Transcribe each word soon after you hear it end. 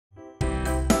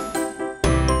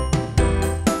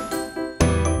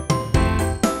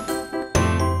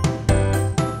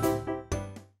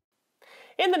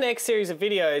In the next series of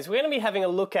videos, we're going to be having a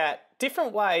look at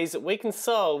different ways that we can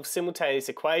solve simultaneous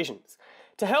equations.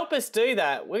 To help us do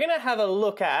that, we're going to have a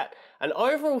look at an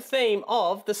overall theme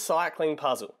of the cycling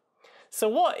puzzle. So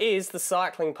what is the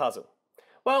cycling puzzle?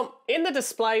 Well, in the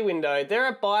display window, there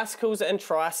are bicycles and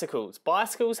tricycles.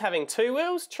 Bicycles having 2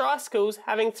 wheels, tricycles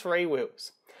having 3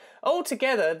 wheels.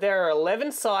 Altogether, there are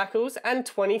 11 cycles and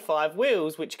 25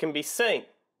 wheels which can be seen.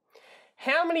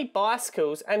 How many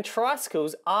bicycles and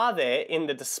tricycles are there in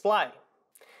the display?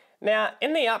 Now,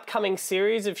 in the upcoming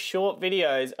series of short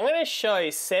videos, I'm going to show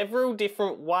several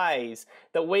different ways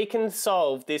that we can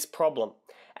solve this problem.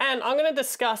 And I'm going to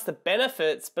discuss the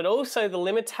benefits, but also the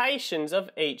limitations of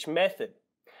each method.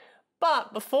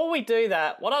 But before we do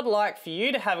that, what I'd like for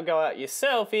you to have a go at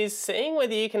yourself is seeing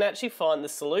whether you can actually find the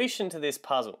solution to this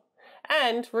puzzle.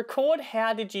 And record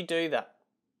how did you do that.